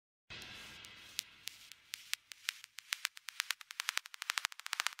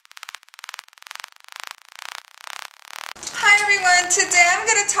everyone, today I'm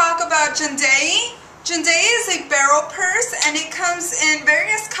going to talk about Jendayi. Jendayi is a barrel purse and it comes in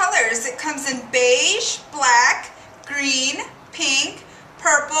various colors. It comes in beige, black, green, pink,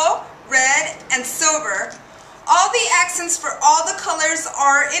 purple, red, and silver. All the accents for all the colors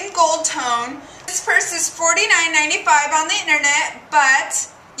are in gold tone. This purse is $49.95 on the internet, but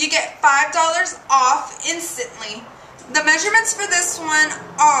you get $5 off instantly. The measurements for this one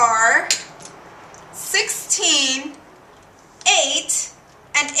are 16, 8,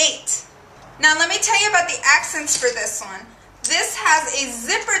 and 8. Now let me tell you about the accents for this one. This has a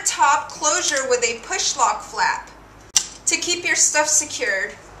zipper top closure with a push lock flap to keep your stuff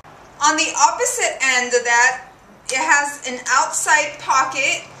secured. On the opposite end of that, it has an outside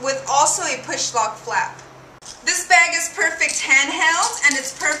pocket with also a push lock flap. This bag is perfect handheld and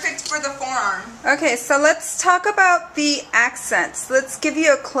it's perfect for the forearm. Okay, so let's talk about the accents. Let's give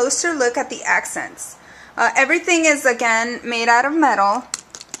you a closer look at the accents. Everything is again made out of metal.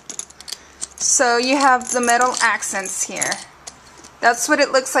 So you have the metal accents here. That's what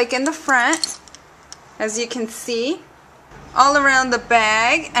it looks like in the front, as you can see. All around the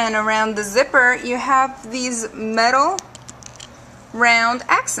bag and around the zipper, you have these metal round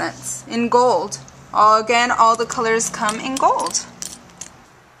accents in gold. Again, all the colors come in gold.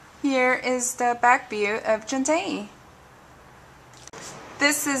 Here is the back view of Jendayi.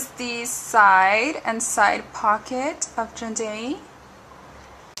 This is the side and side pocket of Jendayi.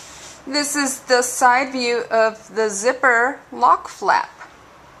 This is the side view of the zipper lock flap.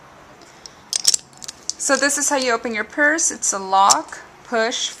 So this is how you open your purse. It's a lock,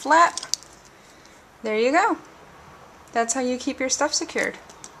 push, flap. There you go. That's how you keep your stuff secured.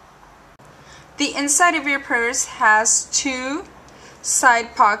 The inside of your purse has two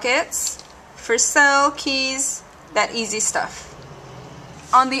side pockets for cell, keys, that easy stuff.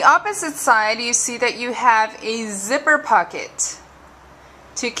 On the opposite side, you see that you have a zipper pocket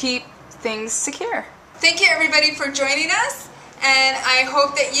to keep things secure. Thank you everybody for joining us, and I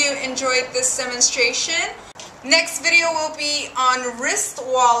hope that you enjoyed this demonstration. Next video will be on wrist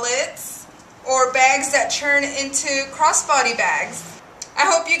wallets or bags that turn into crossbody bags.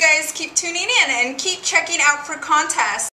 I hope you guys keep tuning in and keep checking out for contests.